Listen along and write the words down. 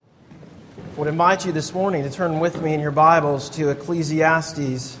I would invite you this morning to turn with me in your Bibles to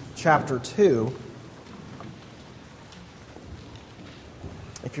Ecclesiastes chapter 2.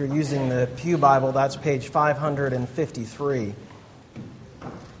 If you're using the Pew Bible, that's page 553.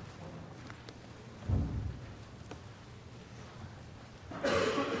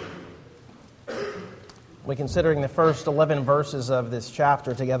 We're considering the first 11 verses of this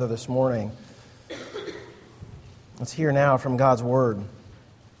chapter together this morning. Let's hear now from God's Word.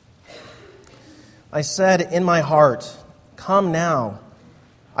 I said in my heart, "Come now,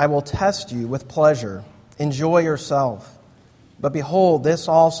 I will test you with pleasure. Enjoy yourself." But behold, this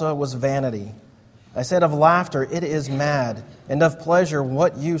also was vanity. I said of laughter, "It is mad," and of pleasure,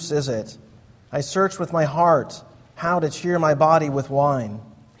 "What use is it?" I searched with my heart how to cheer my body with wine,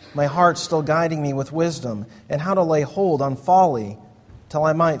 my heart still guiding me with wisdom, and how to lay hold on folly, till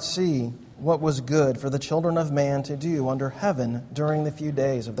I might see what was good for the children of man to do under heaven during the few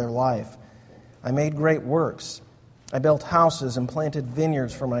days of their life. I made great works. I built houses and planted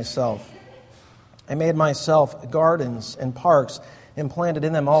vineyards for myself. I made myself gardens and parks and planted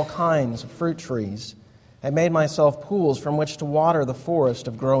in them all kinds of fruit trees. I made myself pools from which to water the forest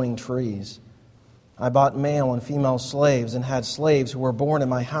of growing trees. I bought male and female slaves and had slaves who were born in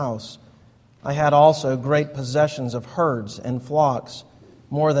my house. I had also great possessions of herds and flocks,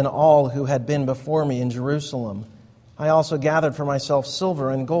 more than all who had been before me in Jerusalem. I also gathered for myself silver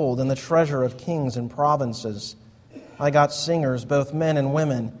and gold and the treasure of kings and provinces. I got singers, both men and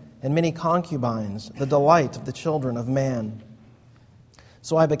women, and many concubines, the delight of the children of man.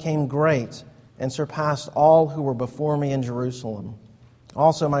 So I became great and surpassed all who were before me in Jerusalem.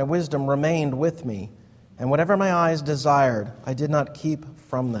 Also my wisdom remained with me, and whatever my eyes desired, I did not keep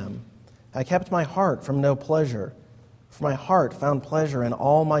from them. I kept my heart from no pleasure, for my heart found pleasure in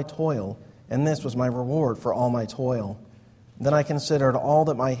all my toil, and this was my reward for all my toil. Then I considered all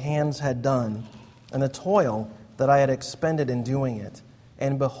that my hands had done, and the toil that I had expended in doing it.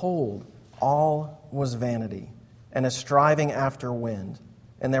 And behold, all was vanity, and a striving after wind,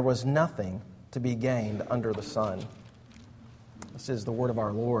 and there was nothing to be gained under the sun. This is the word of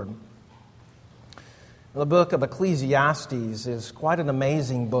our Lord. The book of Ecclesiastes is quite an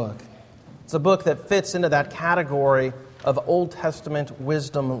amazing book. It's a book that fits into that category of Old Testament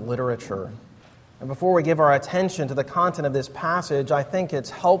wisdom literature. And before we give our attention to the content of this passage, I think it's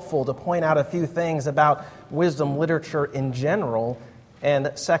helpful to point out a few things about wisdom literature in general,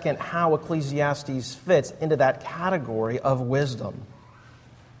 and second, how Ecclesiastes fits into that category of wisdom.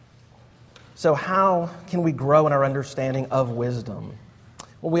 So how can we grow in our understanding of wisdom?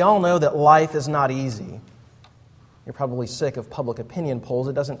 Well, we all know that life is not easy. You're probably sick of public opinion polls.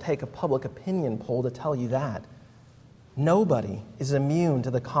 It doesn't take a public opinion poll to tell you that. Nobody is immune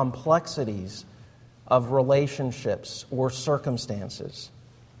to the complexities of relationships or circumstances.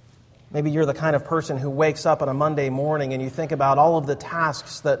 Maybe you're the kind of person who wakes up on a Monday morning and you think about all of the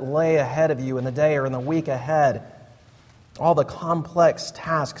tasks that lay ahead of you in the day or in the week ahead, all the complex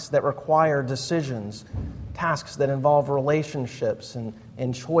tasks that require decisions, tasks that involve relationships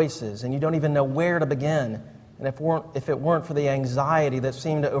and choices, and you don't even know where to begin. And if it weren't for the anxiety that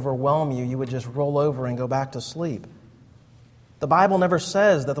seemed to overwhelm you, you would just roll over and go back to sleep. The Bible never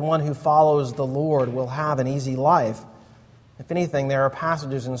says that the one who follows the Lord will have an easy life. If anything, there are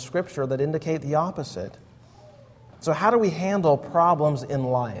passages in Scripture that indicate the opposite. So how do we handle problems in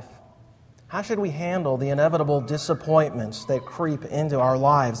life? How should we handle the inevitable disappointments that creep into our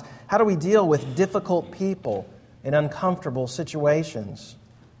lives? How do we deal with difficult people in uncomfortable situations?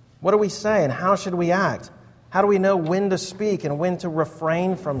 What do we say and how should we act? How do we know when to speak and when to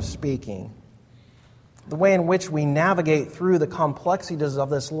refrain from speaking? The way in which we navigate through the complexities of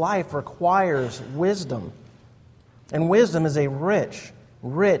this life requires wisdom. And wisdom is a rich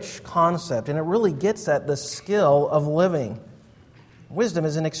concept, and it really gets at the skill of living. Wisdom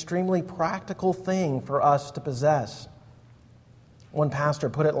is an extremely practical thing for us to possess. One pastor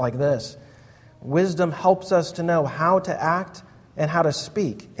put it like this: wisdom helps us to know how to act and how to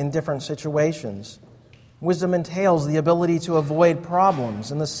speak in different situations. Wisdom entails the ability to avoid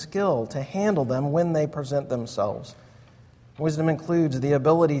problems and the skill to handle them when they present themselves. Wisdom includes the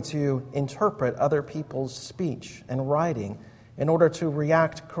ability to interpret other people's speech and writing in order to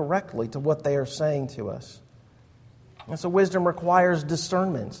react correctly to what they are saying to us. And so wisdom requires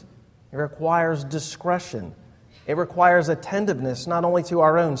discernment. It requires discretion. It requires attentiveness not only to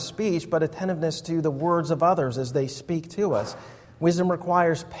our own speech, but attentiveness to the words of others as they speak to us. Wisdom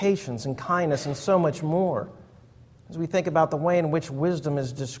requires patience and kindness and so much more. As we think about the way in which wisdom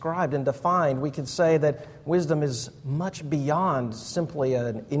is described and defined, we could say that wisdom is much beyond simply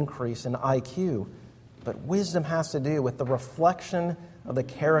an increase in IQ. But wisdom has to do with the reflection of the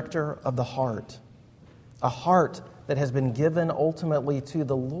character of the heart, a heart that has been given ultimately to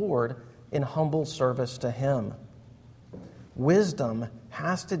the Lord in humble service to Him. Wisdom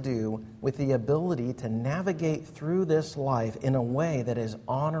has to do with the ability to navigate through this life in a way that is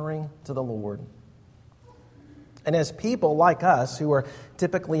honoring to the Lord. And as people like us who are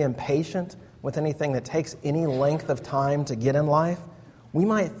typically impatient with anything that takes any length of time to get in life, we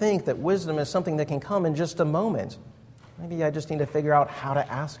might think that wisdom is something that can come in just a moment. Maybe I just need to figure out how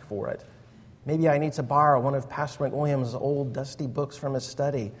to ask for it. Maybe I need to borrow one of Pastor McWilliams' old dusty books from his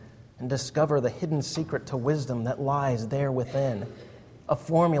study and discover the hidden secret to wisdom that lies there within, a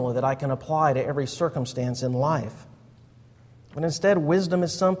formula that I can apply to every circumstance in life. But instead, wisdom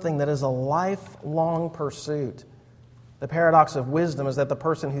is something that is a lifelong pursuit. The paradox of wisdom is that the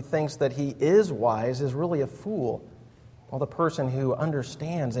person who thinks that he is wise is really a fool, while the person who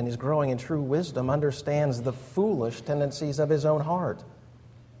understands and is growing in true wisdom understands the foolish tendencies of his own heart.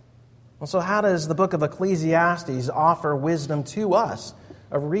 Well, so how does the book of Ecclesiastes offer wisdom to us,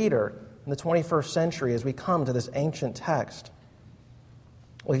 a reader in the 21st century, as we come to this ancient text?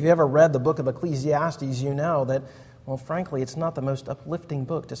 Well, if you've ever read the book of Ecclesiastes, you know that, well, frankly, it's not the most uplifting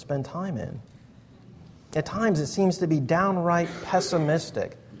book to spend time in. At times, it seems to be downright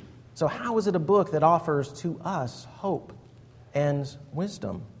pessimistic. So how is it a book that offers to us hope and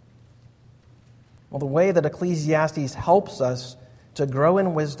wisdom? Well, the way that Ecclesiastes helps us to grow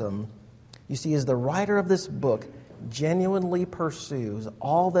in wisdom, you see, is the writer of this book genuinely pursues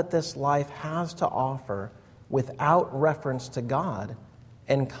all that this life has to offer without reference to God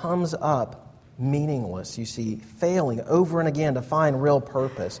and comes up meaningless, you see, failing over and again to find real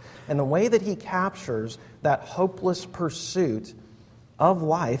purpose. And the way that he captures that hopeless pursuit of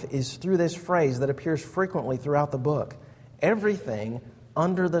life is through this phrase that appears frequently throughout the book. Everything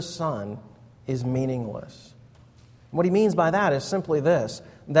under the sun is meaningless. What he means by that is simply this,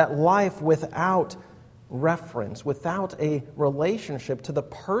 that life without reference, without a relationship to the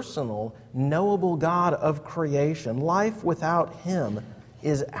personal, knowable God of creation, life without Him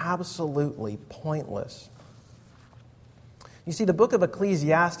is absolutely pointless. You see, the book of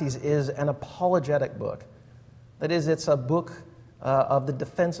Ecclesiastes is an apologetic book. That is, it's a book of the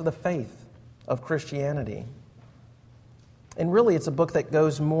defense of the faith of Christianity. And really, it's a book that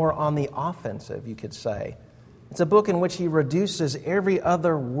goes more on the offensive, you could say. It's a book in which he reduces every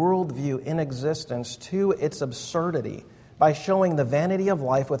other worldview in existence to its absurdity by showing the vanity of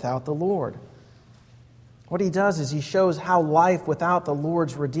life without the Lord. What he does is he shows how life without the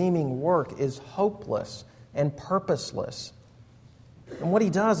Lord's redeeming work is hopeless and purposeless. And what he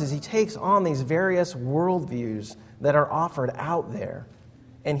does is he takes on these various worldviews that are offered out there,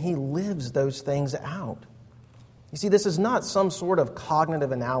 and he lives those things out. You see, this is not some sort of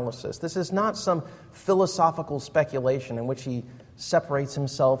cognitive analysis. This is not some philosophical speculation in which he separates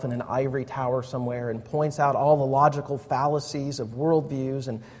himself in an ivory tower somewhere and points out all the logical fallacies of worldviews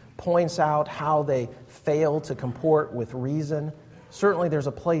and points out how they fail to comport with reason. Certainly there's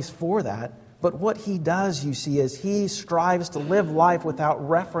a place for that. But what he does, you see, is he strives to live life without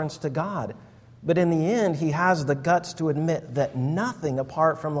reference to God. But in the end, he has the guts to admit that nothing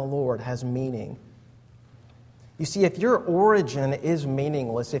apart from the Lord has meaning. You see, if your origin is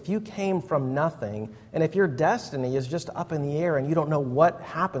meaningless, if you came from nothing, and if your destiny is just up in the air and you don't know what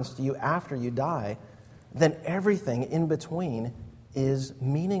happens to you after you die, then everything in between is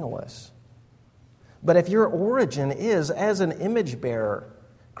meaningless. But if your origin is as an image bearer,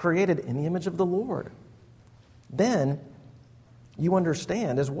 created in the image of the Lord, then you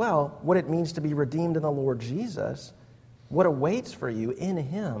understand as well what it means to be redeemed in the Lord Jesus, what awaits for you in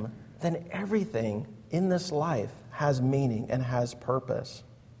Him, then everything in this life has meaning and has purpose.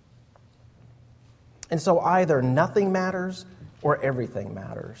 And so either nothing matters or everything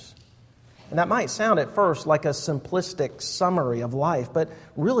matters. And that might sound at first like a simplistic summary of life, but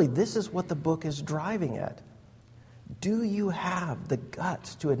really this is what the book is driving at. Do you have the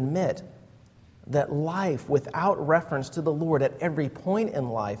guts to admit that life without reference to the Lord at every point in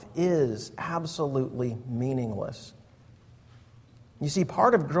life is absolutely meaningless? You see,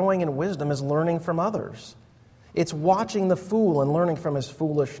 part of growing in wisdom is learning from others. It's watching the fool and learning from his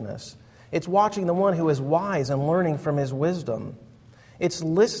foolishness. It's watching the one who is wise and learning from his wisdom. It's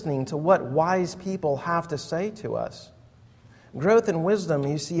listening to what wise people have to say to us. Growth in wisdom,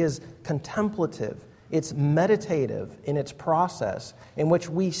 you see, is contemplative. It's meditative in its process, in which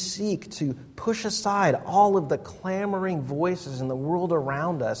we seek to push aside all of the clamoring voices in the world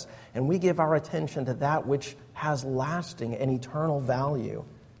around us, and we give our attention to that which has lasting and eternal value.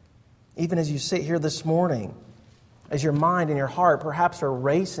 Even as you sit here this morning, as your mind and your heart perhaps are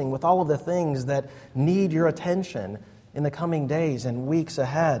racing with all of the things that need your attention, in the coming days and weeks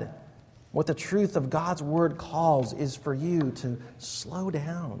ahead. What the truth of God's Word calls is for you to slow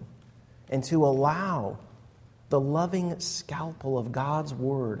down and to allow the loving scalpel of God's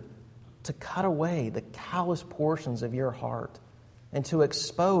Word to cut away the callous portions of your heart and to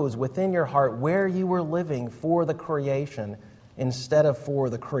expose within your heart where you were living for the creation instead of for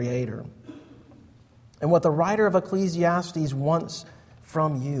the Creator. And what the writer of Ecclesiastes wants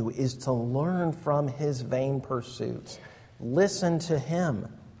from you is to learn from his vain pursuits. Listen to him.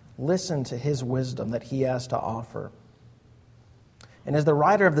 Listen to his wisdom that he has to offer. And as the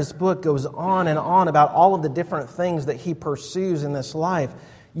writer of this book goes on and on about all of the different things that he pursues in this life,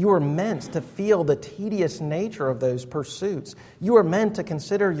 you are meant to feel the tedious nature of those pursuits. You are meant to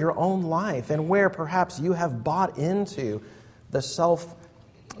consider your own life and where perhaps you have bought into the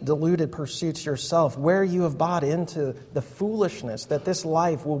self-deluded pursuits yourself, where you have bought into the foolishness that this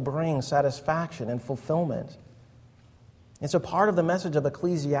life will bring satisfaction and fulfillment. And so part of the message of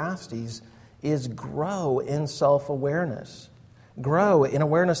Ecclesiastes is grow in self-awareness. Grow in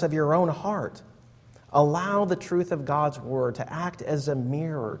awareness of your own heart. Allow the truth of God's Word to act as a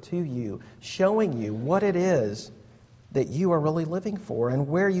mirror to you, showing you what it is that you are really living for and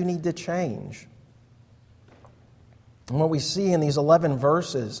where you need to change. And what we see in these 11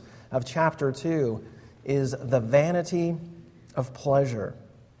 verses of chapter 2 is the vanity of pleasure.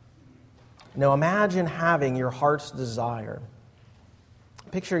 Now imagine having your heart's desire.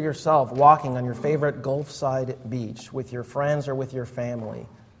 Picture yourself walking on your favorite Gulfside beach with your friends or with your family,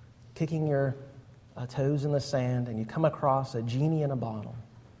 kicking your toes in the sand, and you come across a genie in a bottle.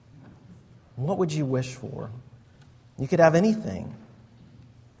 What would you wish for? You could have anything.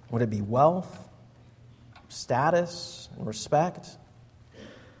 Would it be wealth, status and respect,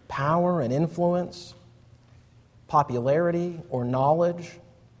 power and influence, popularity or knowledge,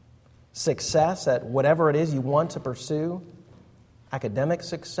 success at whatever it is you want to pursue, academic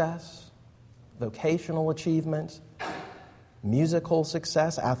success, vocational achievement, musical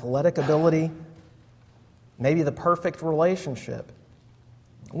success, athletic ability, maybe the perfect relationship,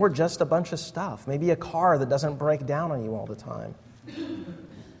 or just a bunch of stuff. Maybe a car that doesn't break down on you all the time.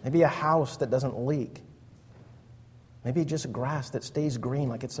 Maybe a house that doesn't leak. Maybe just grass that stays green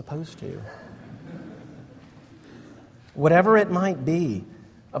like it's supposed to. Whatever it might be,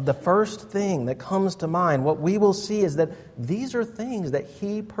 of the first thing that comes to mind, what we will see is that these are things that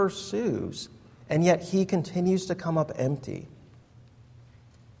he pursues, and yet he continues to come up empty.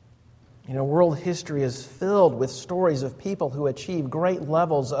 You know, world history is filled with stories of people who achieve great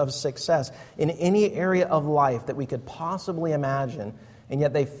levels of success in any area of life that we could possibly imagine, and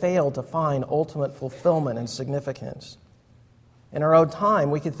yet they fail to find ultimate fulfillment and significance. In our own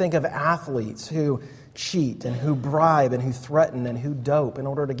time, we could think of athletes who cheat and who bribe and who threaten and who dope in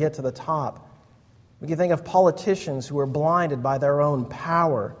order to get to the top. We can think of politicians who are blinded by their own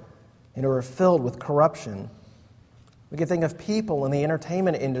power and who are filled with corruption. We can think of people in the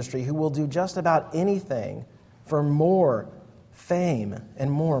entertainment industry who will do just about anything for more fame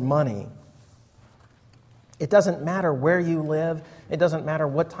and more money. It doesn't matter where you live. It doesn't matter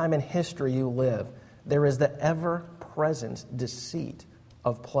what time in history you live. There is the ever-present deceit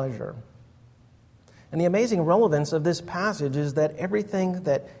of pleasure. And the amazing relevance of this passage is that everything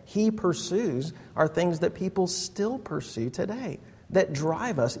that he pursues are things that people still pursue today, that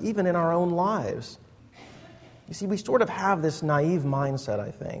drive us even in our own lives. You see, we sort of have this naive mindset,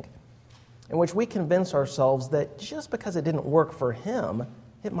 I think, in which we convince ourselves that just because it didn't work for him,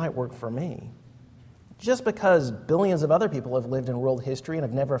 it might work for me. Just because billions of other people have lived in world history and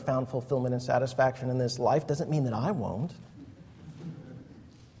have never found fulfillment and satisfaction in this life doesn't mean that I won't.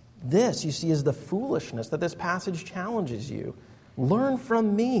 This, you see, is the foolishness that this passage challenges you. Learn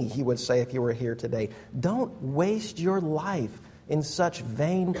from me, he would say if you were here today. Don't waste your life in such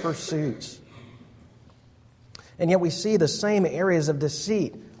vain pursuits. And yet we see the same areas of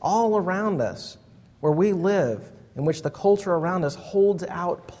deceit all around us where we live, in which the culture around us holds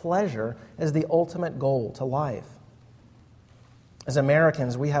out pleasure as the ultimate goal to life. As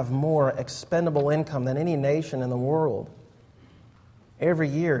Americans, we have more expendable income than any nation in the world. Every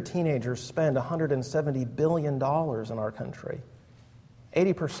year, teenagers spend $170 billion in our country,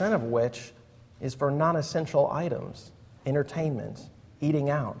 80% of which is for non-essential items, entertainment,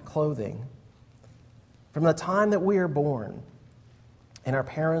 eating out, clothing. From the time that we are born, and our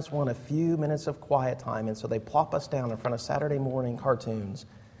parents want a few minutes of quiet time, and so they plop us down in front of Saturday morning cartoons,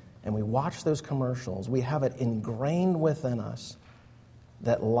 and we watch those commercials, we have it ingrained within us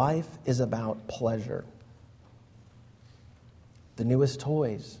that life is about pleasure. The newest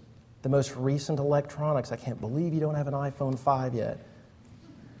toys, the most recent electronics. I can't believe you don't have an iPhone 5 yet.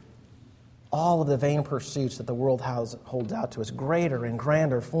 all of the vain pursuits that the world holds out to us, greater and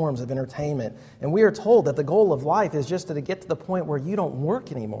grander forms of entertainment. And we are told that the goal of life is just to get to the point where you don't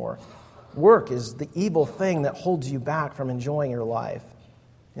work anymore. Work is the evil thing that holds you back from enjoying your life.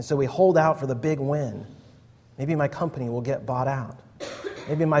 And so we hold out for the big win. Maybe my company will get bought out.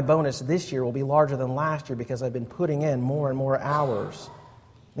 Maybe my bonus this year will be larger than last year because I've been putting in more and more hours.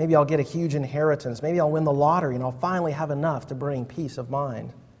 Maybe I'll get a huge inheritance. Maybe I'll win the lottery and I'll finally have enough to bring peace of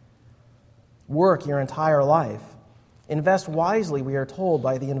mind. Work your entire life. Invest wisely, we are told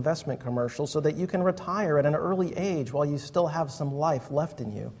by the investment commercial, so that you can retire at an early age while you still have some life left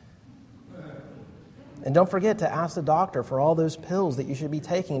in you. And don't forget to ask the doctor for all those pills that you should be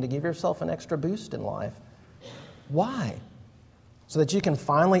taking to give yourself an extra boost in life. Why? So that you can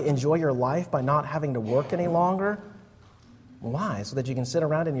finally enjoy your life by not having to work any longer? Why? So that you can sit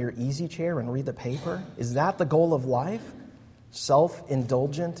around in your easy chair and read the paper? Is that the goal of life?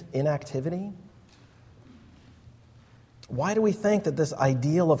 Self-indulgent inactivity? Why do we think that this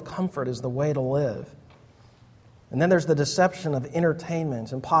ideal of comfort is the way to live? And then there's the deception of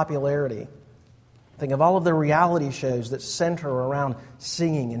entertainment and popularity. Think of all of the reality shows that center around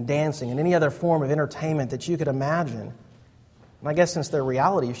singing and dancing and any other form of entertainment that you could imagine. And I guess since they're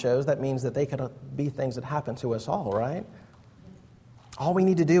reality shows, that means that they could be things that happen to us all, right? All we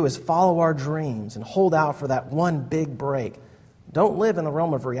need to do is follow our dreams and hold out for that one big break. Don't live in the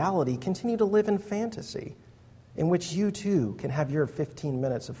realm of reality. Continue to live in fantasy, in which you too can have your 15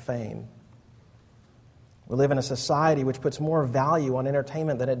 minutes of fame. We live in a society which puts more value on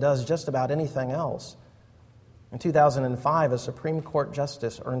entertainment than it does just about anything else. In 2005, a Supreme Court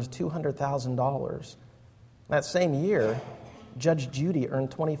justice earned $200,000. That same year, Judge Judy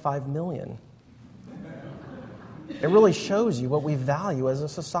earned $25 million. It really shows you what we value as a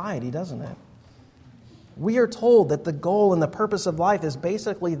society, doesn't it? We are told that the goal and the purpose of life is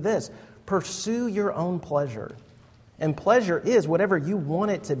basically this: pursue your own pleasure. And pleasure is whatever you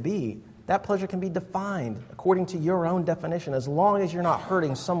want it to be. That pleasure can be defined according to your own definition, as long as you're not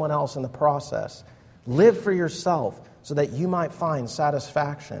hurting someone else in the process. Live for yourself so that you might find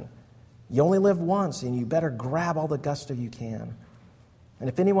satisfaction. You only live once, and you better grab all the gusto you can. And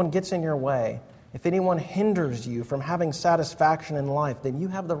if anyone gets in your way, if anyone hinders you from having satisfaction in life, then you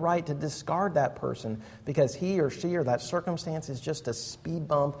have the right to discard that person, because he or she or that circumstance is just a speed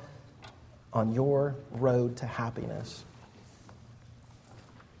bump on your road to happiness.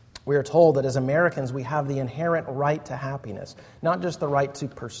 We are told that as Americans, we have the inherent right to happiness. Not just the right to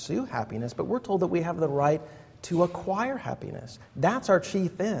pursue happiness, but we're told that we have the right to acquire happiness. That's our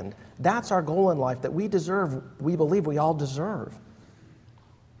chief end. That's our goal in life that we deserve, we believe we all deserve.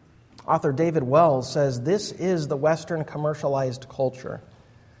 Author David Wells says, "This is the Western commercialized culture.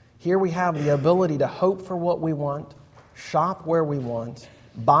 Here we have the ability to hope for what we want, shop where we want,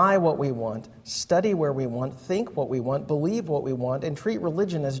 buy what we want, study where we want, think what we want, believe what we want, and treat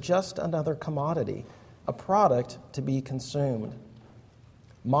religion as just another commodity, a product to be consumed.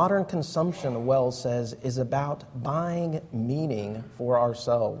 Modern consumption," Wells says, "is about buying meaning for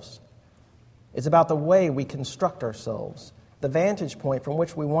ourselves. It's about the way we construct ourselves, the vantage point from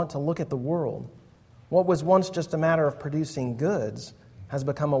which we want to look at the world. What was once just a matter of producing goods has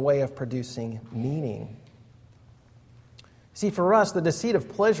become a way of producing meaning." See, for us, the deceit of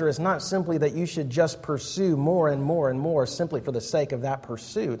pleasure is not simply that you should just pursue more and more and more simply for the sake of that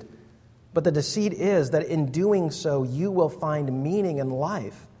pursuit, but the deceit is that in doing so, you will find meaning in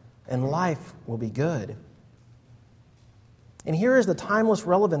life, and life will be good. And here is the timeless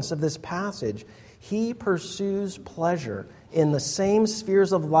relevance of this passage. He pursues pleasure in the same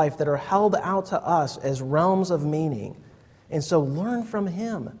spheres of life that are held out to us as realms of meaning. And so learn from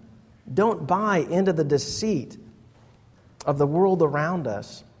him. Don't buy into the deceit of the world around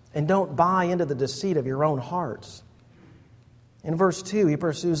us, and don't buy into the deceit of your own hearts. In verse 2, he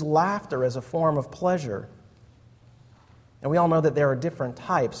pursues laughter as a form of pleasure. And we all know that there are different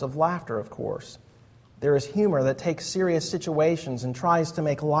types of laughter, of course. There is humor that takes serious situations and tries to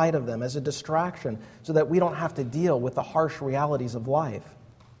make light of them as a distraction so that we don't have to deal with the harsh realities of life.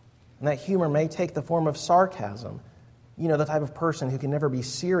 And that humor may take the form of sarcasm. You know, the type of person who can never be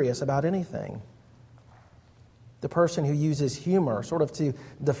serious about anything. The person who uses humor sort of to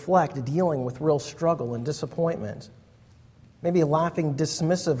deflect dealing with real struggle and disappointment. Maybe laughing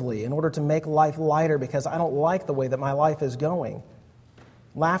dismissively in order to make life lighter because I don't like the way that my life is going.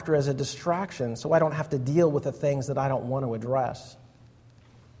 Laughter as a distraction so I don't have to deal with the things that I don't want to address.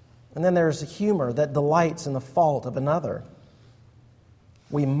 And then there's humor that delights in the fault of another.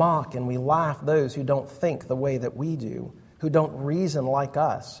 We mock and we laugh those who don't think the way that we do, who don't reason like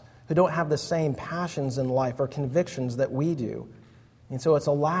us, who don't have the same passions in life or convictions that we do. And so it's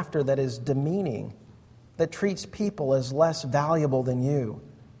a laughter that is demeaning, that treats people as less valuable than you.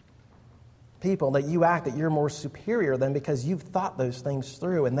 People that you act that you're more superior than because you've thought those things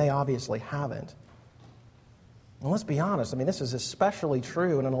through and they obviously haven't. And let's be honest, this is especially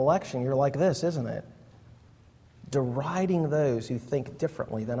true in an election year like this, isn't it? Deriding those who think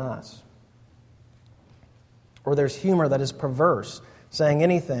differently than us. Or there's humor that is perverse, saying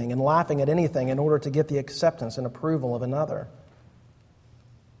anything and laughing at anything in order to get the acceptance and approval of another.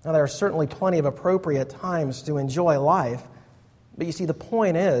 Now, there are certainly plenty of appropriate times to enjoy life, but you see, the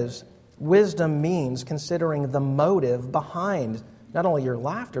point is, wisdom means considering the motive behind not only your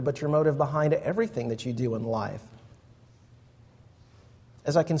laughter, but your motive behind everything that you do in life.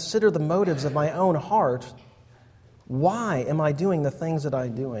 As I consider the motives of my own heart, why am I doing the things that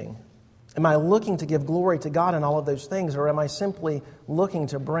I'm doing? Am I looking to give glory to God in all of those things, or am I simply looking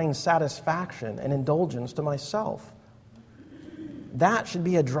to bring satisfaction and indulgence to myself? That should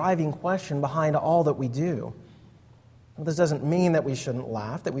be a driving question behind all that we do. This doesn't mean that we shouldn't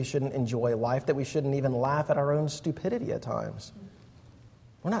laugh, that we shouldn't enjoy life, that we shouldn't even laugh at our own stupidity at times.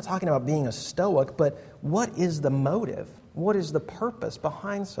 We're not talking about being a stoic, but what is the motive? What is the purpose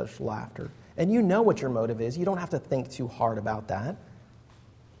behind such laughter? And you know what your motive is. You don't have to think too hard about that.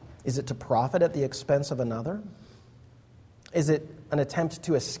 Is it to profit at the expense of another? Is it an attempt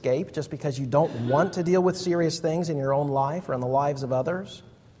to escape just because you don't want to deal with serious things in your own life or in the lives of others?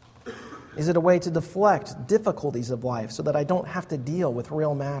 Is it a way to deflect difficulties of life so that I don't have to deal with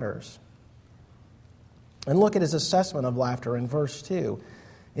real matters? And look at his assessment of laughter in verse 2.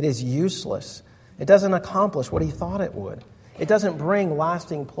 It is useless. It doesn't accomplish what he thought it would. It doesn't bring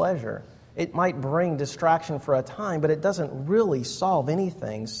lasting pleasure. It might bring distraction for a time, but it doesn't really solve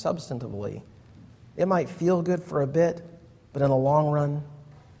anything substantively. It might feel good for a bit, but in the long run,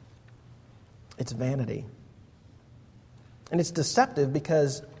 it's vanity. And it's deceptive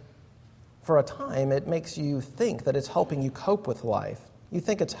because for a time, it makes you think that it's helping you cope with life. You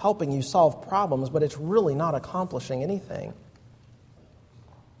think it's helping you solve problems, but it's really not accomplishing anything.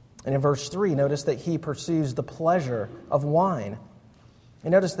 And in verse 3, notice that he pursues the pleasure of wine.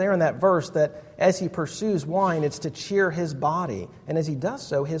 And notice there in that verse that as he pursues wine, it's to cheer his body. And as he does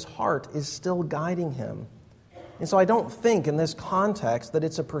so, his heart is still guiding him. And so I don't think in this context that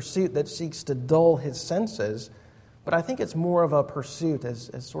it's a pursuit that seeks to dull his senses, but I think it's more of a pursuit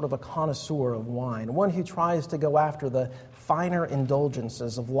as sort of a connoisseur of wine, one who tries to go after the finer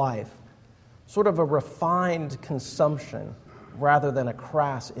indulgences of life, sort of a refined consumption rather than a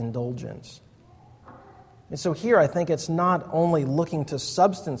crass indulgence. And so here I think it's not only looking to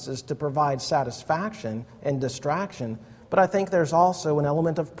substances to provide satisfaction and distraction, but I think there's also an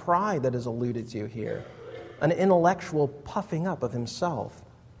element of pride that is alluded to here, an intellectual puffing up of himself,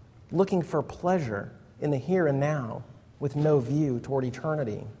 looking for pleasure in the here and now with no view toward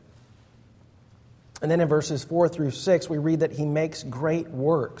eternity. And then in verses 4 through 6, we read that he makes great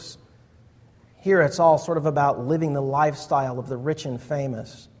works. Here it's all sort of about living the lifestyle of the rich and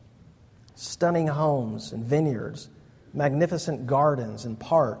famous. Stunning homes and vineyards, magnificent gardens and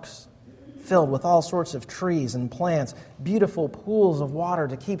parks, filled with all sorts of trees and plants, beautiful pools of water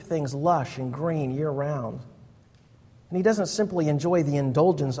to keep things lush and green year-round. And he doesn't simply enjoy the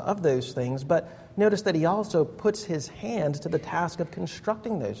indulgence of those things, but notice that he also puts his hand to the task of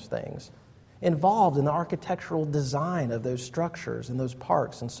constructing those things, involved in the architectural design of those structures and those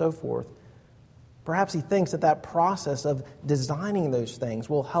parks and so forth. Perhaps he thinks that process of designing those things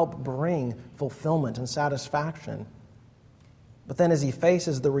will help bring fulfillment and satisfaction. But then as he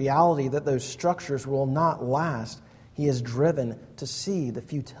faces the reality that those structures will not last, he is driven to see the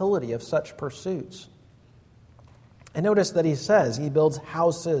futility of such pursuits. And notice that he says he builds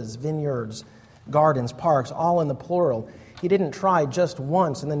houses, vineyards, gardens, parks, all in the plural. He didn't try just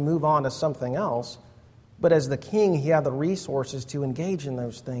once and then move on to something else. But as the king, he had the resources to engage in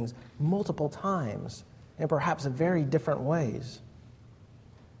those things multiple times and perhaps in very different ways.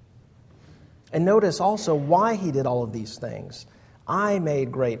 And notice also why he did all of these things. I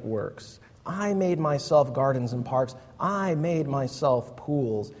made great works. I made myself gardens and parks. I made myself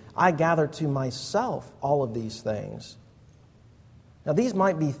pools. I gathered to myself all of these things. Now, these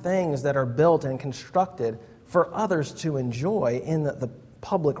might be things that are built and constructed for others to enjoy in the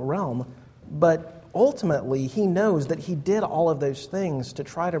public realm, but ultimately, he knows that he did all of those things to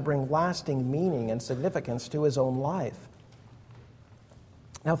try to bring lasting meaning and significance to his own life.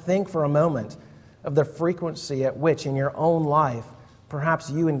 Now think for a moment of the frequency at which in your own life perhaps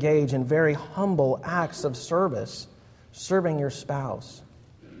you engage in very humble acts of service, serving your spouse,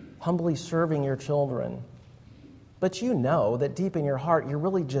 humbly serving your children. But you know that deep in your heart you're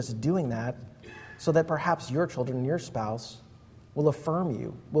really just doing that so that perhaps your children and your spouse will affirm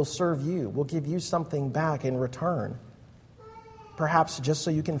you, will serve you, will give you something back in return. Perhaps just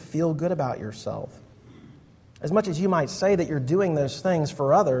so you can feel good about yourself. As much as you might say that you're doing those things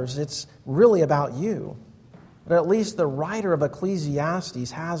for others, it's really about you. But at least the writer of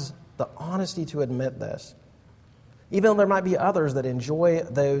Ecclesiastes has the honesty to admit this. Even though there might be others that enjoy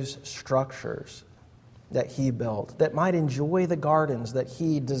those structures that he built, that might enjoy the gardens that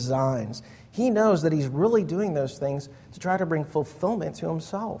he designs, he knows that he's really doing those things to try to bring fulfillment to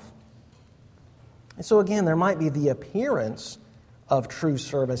himself. And so again, there might be the appearance of true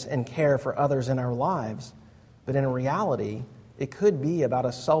service and care for others in our lives, but in reality, it could be about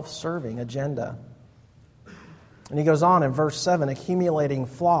a self-serving agenda. And he goes on in verse 7, accumulating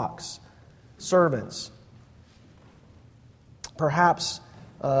flocks, servants, perhaps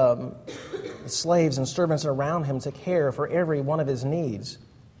slaves and servants around him to care for every one of his needs.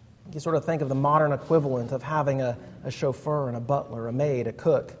 You sort of think of the modern equivalent of having a chauffeur and a butler, a maid, a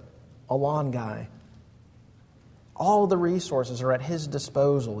cook, a lawn guy. All the resources are at his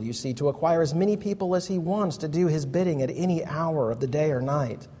disposal, you see, to acquire as many people as he wants to do his bidding at any hour of the day or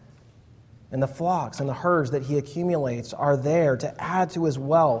night. And the flocks and the herds that he accumulates are there to add to his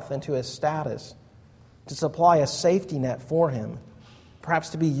wealth and to his status, to supply a safety net for him, perhaps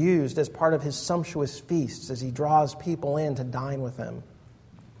to be used as part of his sumptuous feasts as he draws people in to dine with him.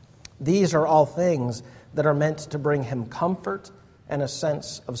 These are all things that are meant to bring him comfort and a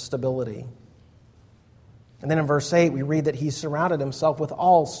sense of stability. And then in verse 8, we read that he surrounded himself with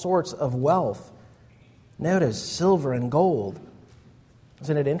all sorts of wealth. Notice, silver and gold.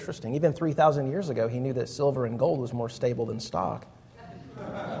 Isn't it interesting? Even 3,000 years ago, he knew that silver and gold was more stable than stock.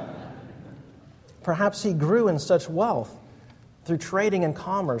 Perhaps he grew in such wealth through trading and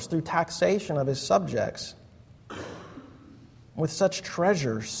commerce, through taxation of his subjects. With such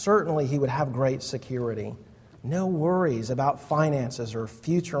treasure, certainly he would have great security. No worries about finances or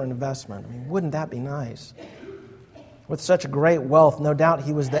future investment. I mean, wouldn't that be nice? With such great wealth, no doubt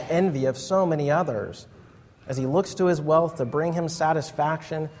he was the envy of so many others. As he looks to his wealth to bring him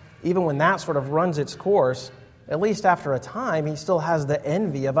satisfaction, even when that sort of runs its course, at least after a time, he still has the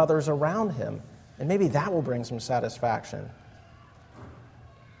envy of others around him. And maybe that will bring some satisfaction.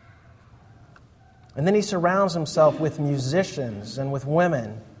 And then he surrounds himself with musicians and with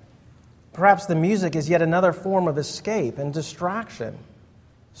women. Perhaps the music is yet another form of escape and distraction.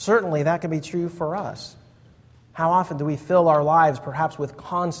 Certainly that can be true for us. How often do we fill our lives perhaps with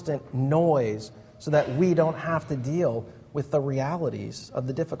constant noise so that we don't have to deal with the realities of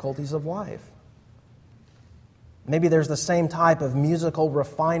the difficulties of life? Maybe there's the same type of musical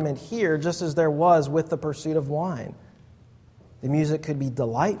refinement here, just as there was with the pursuit of wine. The music could be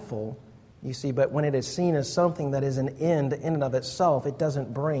delightful, you see, but when it is seen as something that is an end in and of itself, it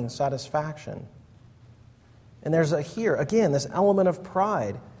doesn't bring satisfaction. And there's here, again, this element of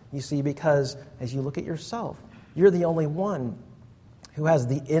pride, you see, because as you look at yourself, you're the only one who has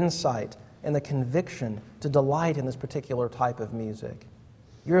the insight and the conviction to delight in this particular type of music.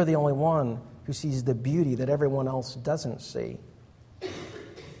 You're the only one who sees the beauty that everyone else doesn't see.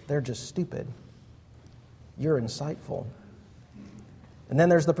 They're just stupid. You're insightful. And then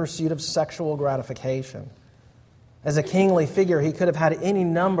there's the pursuit of sexual gratification. As a kingly figure, he could have had any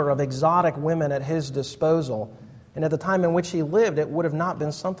number of exotic women at his disposal. And at the time in which he lived, it would have not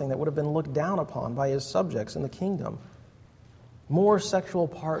been something that would have been looked down upon by his subjects in the kingdom. More sexual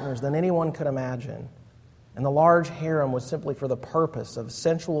partners than anyone could imagine. And the large harem was simply for the purpose of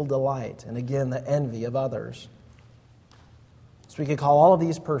sensual delight and, again, the envy of others. So we could call all of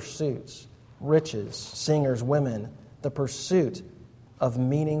these pursuits, riches, singers, women, the pursuit of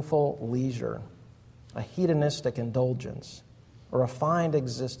meaningful leisure, a hedonistic indulgence, a refined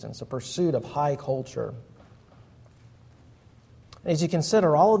existence, a pursuit of high culture. As you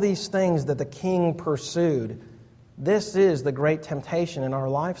consider all of these things that the king pursued, this is the great temptation in our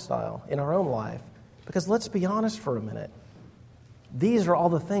lifestyle, in our own life. Because let's be honest for a minute. These are all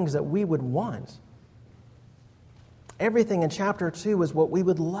the things that we would want. Everything in chapter 2 is what we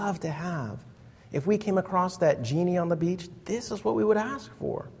would love to have. If we came across that genie on the beach, this is what we would ask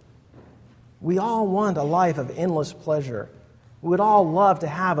for. We all want a life of endless pleasure. We would all love to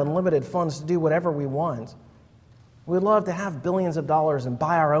have unlimited funds to do whatever we want. We would love to have billions of dollars and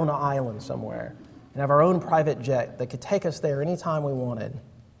buy our own island somewhere and have our own private jet that could take us there anytime we wanted.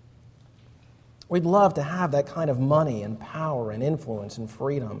 We'd love to have that kind of money and power and influence and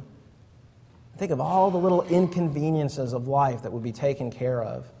freedom. Think of all the little inconveniences of life that would be taken care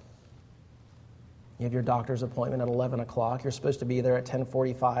of. You have your doctor's appointment at 11 o'clock. You're supposed to be there at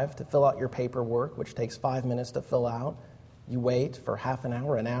 10:45 to fill out your paperwork, which takes 5 minutes to fill out. You wait for half an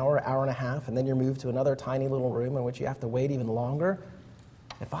hour, hour and a half, and then you're moved to another tiny little room in which you have to wait even longer.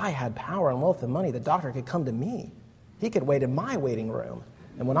 If I had power and wealth and money, the doctor could come to me. He could wait in my waiting room.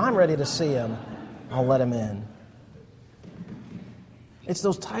 And when I'm ready to see him, I'll let him in. It's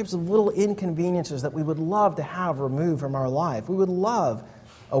those types of little inconveniences that we would love to have removed from our life. We would love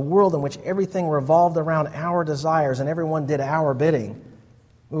a world in which everything revolved around our desires and everyone did our bidding.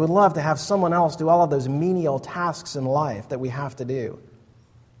 We would love to have someone else do all of those menial tasks in life that we have to do.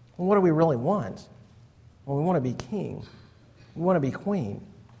 Well, what do we really want? Well, we want to be king. We want to be queen.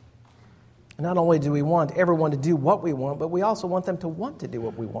 And not only do we want everyone to do what we want, but we also want them to want to do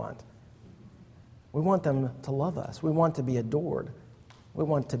what we want. We want them to love us. We want to be adored. We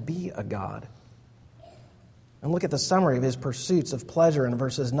want to be a God. And look at the summary of his pursuits of pleasure in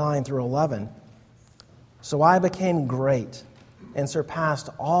verses 9 through 11. So I became great and surpassed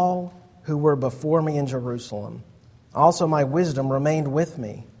all who were before me in Jerusalem. Also my wisdom remained with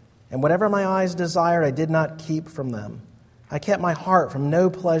me, and whatever my eyes desired I did not keep from them. I kept my heart from no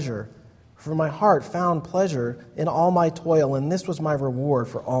pleasure, for my heart found pleasure in all my toil, and this was my reward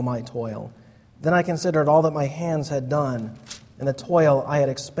for all my toil. Then I considered all that my hands had done, and the toil I had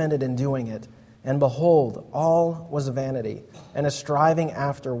expended in doing it. And behold, all was vanity, and a striving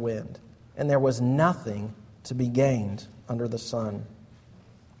after wind, and there was nothing to be gained under the sun.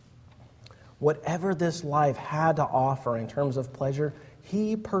 Whatever this life had to offer in terms of pleasure,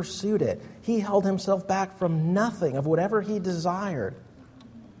 he pursued it. He held himself back from nothing of whatever he desired.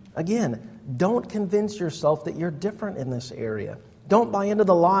 Again, don't convince yourself that you're different in this area. Don't buy into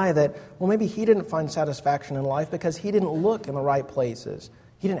the lie that, well, maybe he didn't find satisfaction in life because he didn't look in the right places.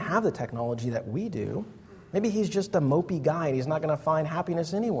 He didn't have the technology that we do. Maybe he's just a mopey guy and he's not going to find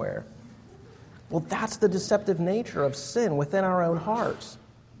happiness anywhere. Well, that's the deceptive nature of sin within our own hearts.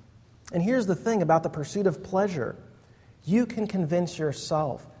 And here's the thing about the pursuit of pleasure. You can convince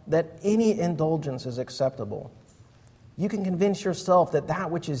yourself that any indulgence is acceptable. You can convince yourself that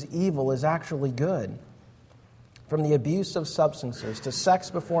that which is evil is actually good. From the abuse of substances, to sex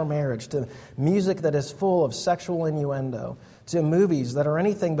before marriage, to music that is full of sexual innuendo, to movies that are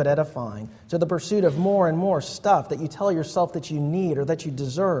anything but edifying, to the pursuit of more and more stuff that you tell yourself that you need or that you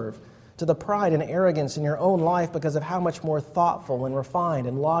deserve, to the pride and arrogance in your own life because of how much more thoughtful and refined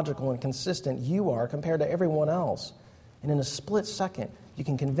and logical and consistent you are compared to everyone else. And in a split second, you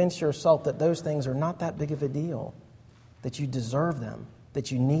can convince yourself that those things are not that big of a deal, that you deserve them,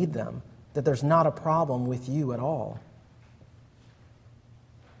 that you need them, that there's not a problem with you at all.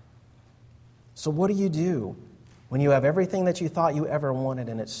 So what do you do when you have everything that you thought you ever wanted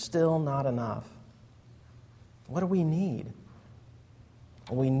and it's still not enough? What do we need?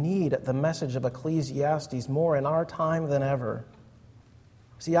 We need the message of Ecclesiastes more in our time than ever.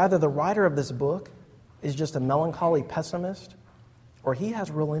 See, either the writer of this book is just a melancholy pessimist, or he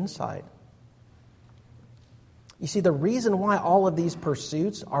has real insight. You see, the reason why all of these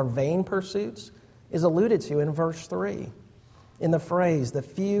pursuits are vain pursuits is alluded to in verse 3, in the phrase, the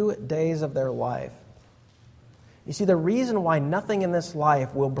few days of their life. You see, the reason why nothing in this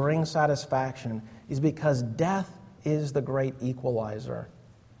life will bring satisfaction is because death is the great equalizer.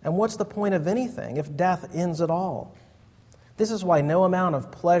 And what's the point of anything if death ends at all? This is why no amount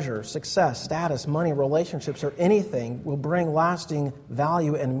of pleasure, success, status, money, relationships, or anything will bring lasting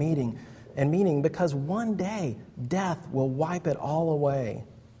value and meaning, because one day death will wipe it all away.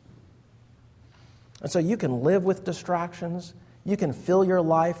 And so you can live with distractions. You can fill your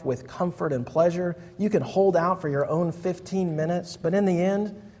life with comfort and pleasure. You can hold out for your own 15 minutes. But in the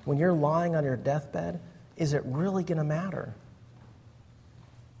end, when you're lying on your deathbed, is it really going to matter?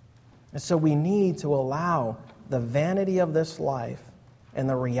 And so we need to allow the vanity of this life and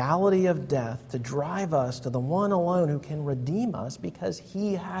the reality of death to drive us to the one alone who can redeem us, because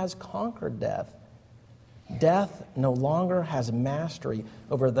he has conquered death. Death no longer has mastery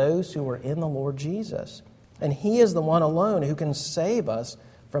over those who are in the Lord Jesus. And he is the one alone who can save us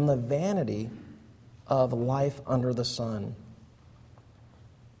from the vanity of life under the sun.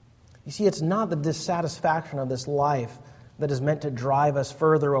 You see, it's not the dissatisfaction of this life that is meant to drive us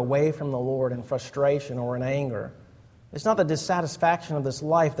further away from the Lord in frustration or in anger. It's not the dissatisfaction of this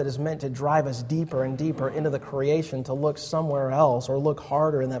life that is meant to drive us deeper and deeper into the creation to look somewhere else or look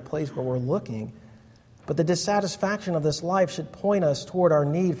harder in that place where we're looking. But the dissatisfaction of this life should point us toward our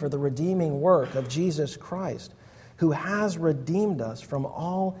need for the redeeming work of Jesus Christ, who has redeemed us from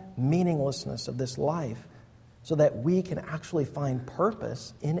all meaninglessness of this life so that we can actually find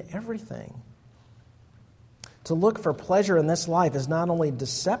purpose in everything. To look for pleasure in this life is not only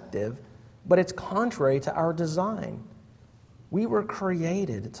deceptive, but it's contrary to our design. We were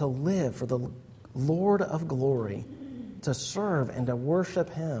created to live for the Lord of glory. to serve and to worship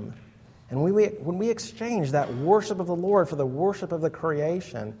Him. And when we exchange that worship of the Lord for the worship of the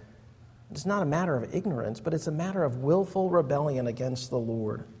creation, it's not a matter of ignorance, but it's a matter of willful rebellion against the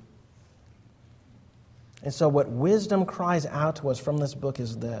Lord. And so what wisdom cries out to us from this book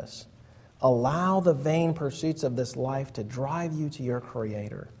is this: allow the vain pursuits of this life to drive you to your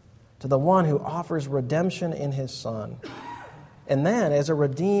Creator, to the one who offers redemption in His Son. And then, as a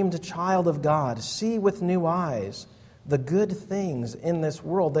redeemed child of God, see with new eyes the good things in this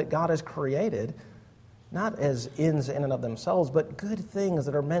world that God has created, not as ends in and of themselves, but good things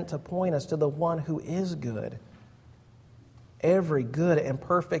that are meant to point us to the one who is good. Every good and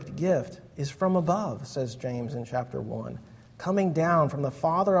perfect gift is from above, says James in chapter 1, coming down from the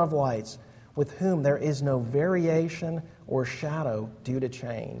Father of lights, with whom there is no variation or shadow due to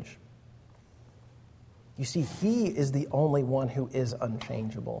change. You see, He is the only one who is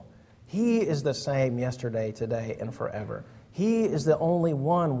unchangeable. He is the same yesterday, today, and forever. He is the only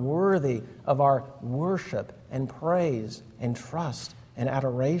one worthy of our worship and praise and trust and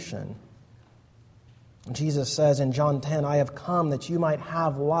adoration. Jesus says in John 10, I have come that you might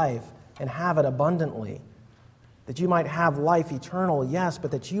have life and have it abundantly. That you might have life eternal, yes,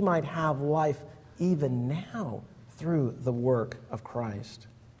 but that you might have life even now through the work of Christ.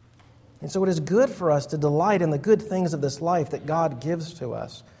 And so it is good for us to delight in the good things of this life that God gives to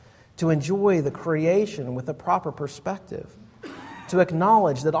us, to enjoy the creation with a proper perspective, to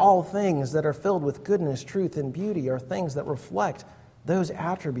acknowledge that all things that are filled with goodness, truth, and beauty are things that reflect those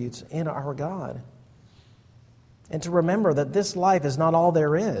attributes in our God. And to remember that this life is not all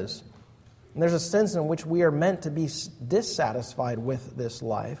there is. And there's a sense in which we are meant to be dissatisfied with this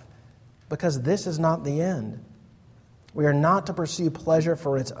life because this is not the end. We are not to pursue pleasure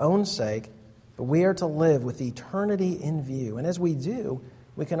for its own sake, but we are to live with eternity in view. And as we do,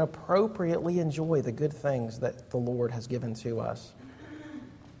 we can appropriately enjoy the good things that the Lord has given to us.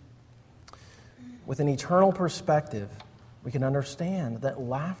 With an eternal perspective, we can understand that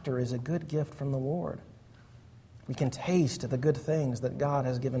laughter is a good gift from the Lord. We can taste the good things that God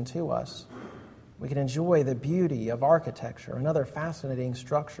has given to us. We can enjoy the beauty of architecture and other fascinating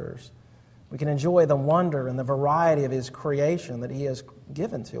structures. We can enjoy the wonder and the variety of His creation that He has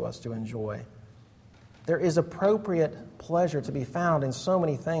given to us to enjoy. There is appropriate pleasure to be found in so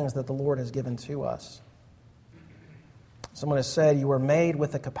many things that the Lord has given to us. Someone has said, you were made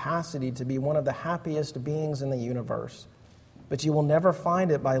with the capacity to be one of the happiest beings in the universe, but you will never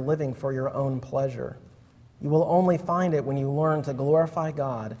find it by living for your own pleasure. You will only find it when you learn to glorify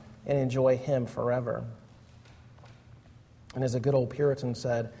God and enjoy Him forever. And as a good old Puritan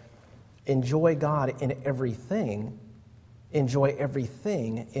said, enjoy God in everything, enjoy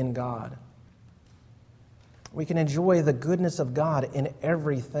everything in God. We can enjoy the goodness of God in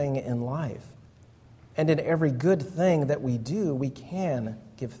everything in life. And in every good thing that we do, we can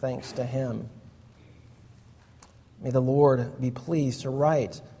give thanks to Him. May the Lord be pleased to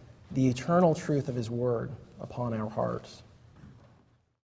write the eternal truth of His Word upon our hearts.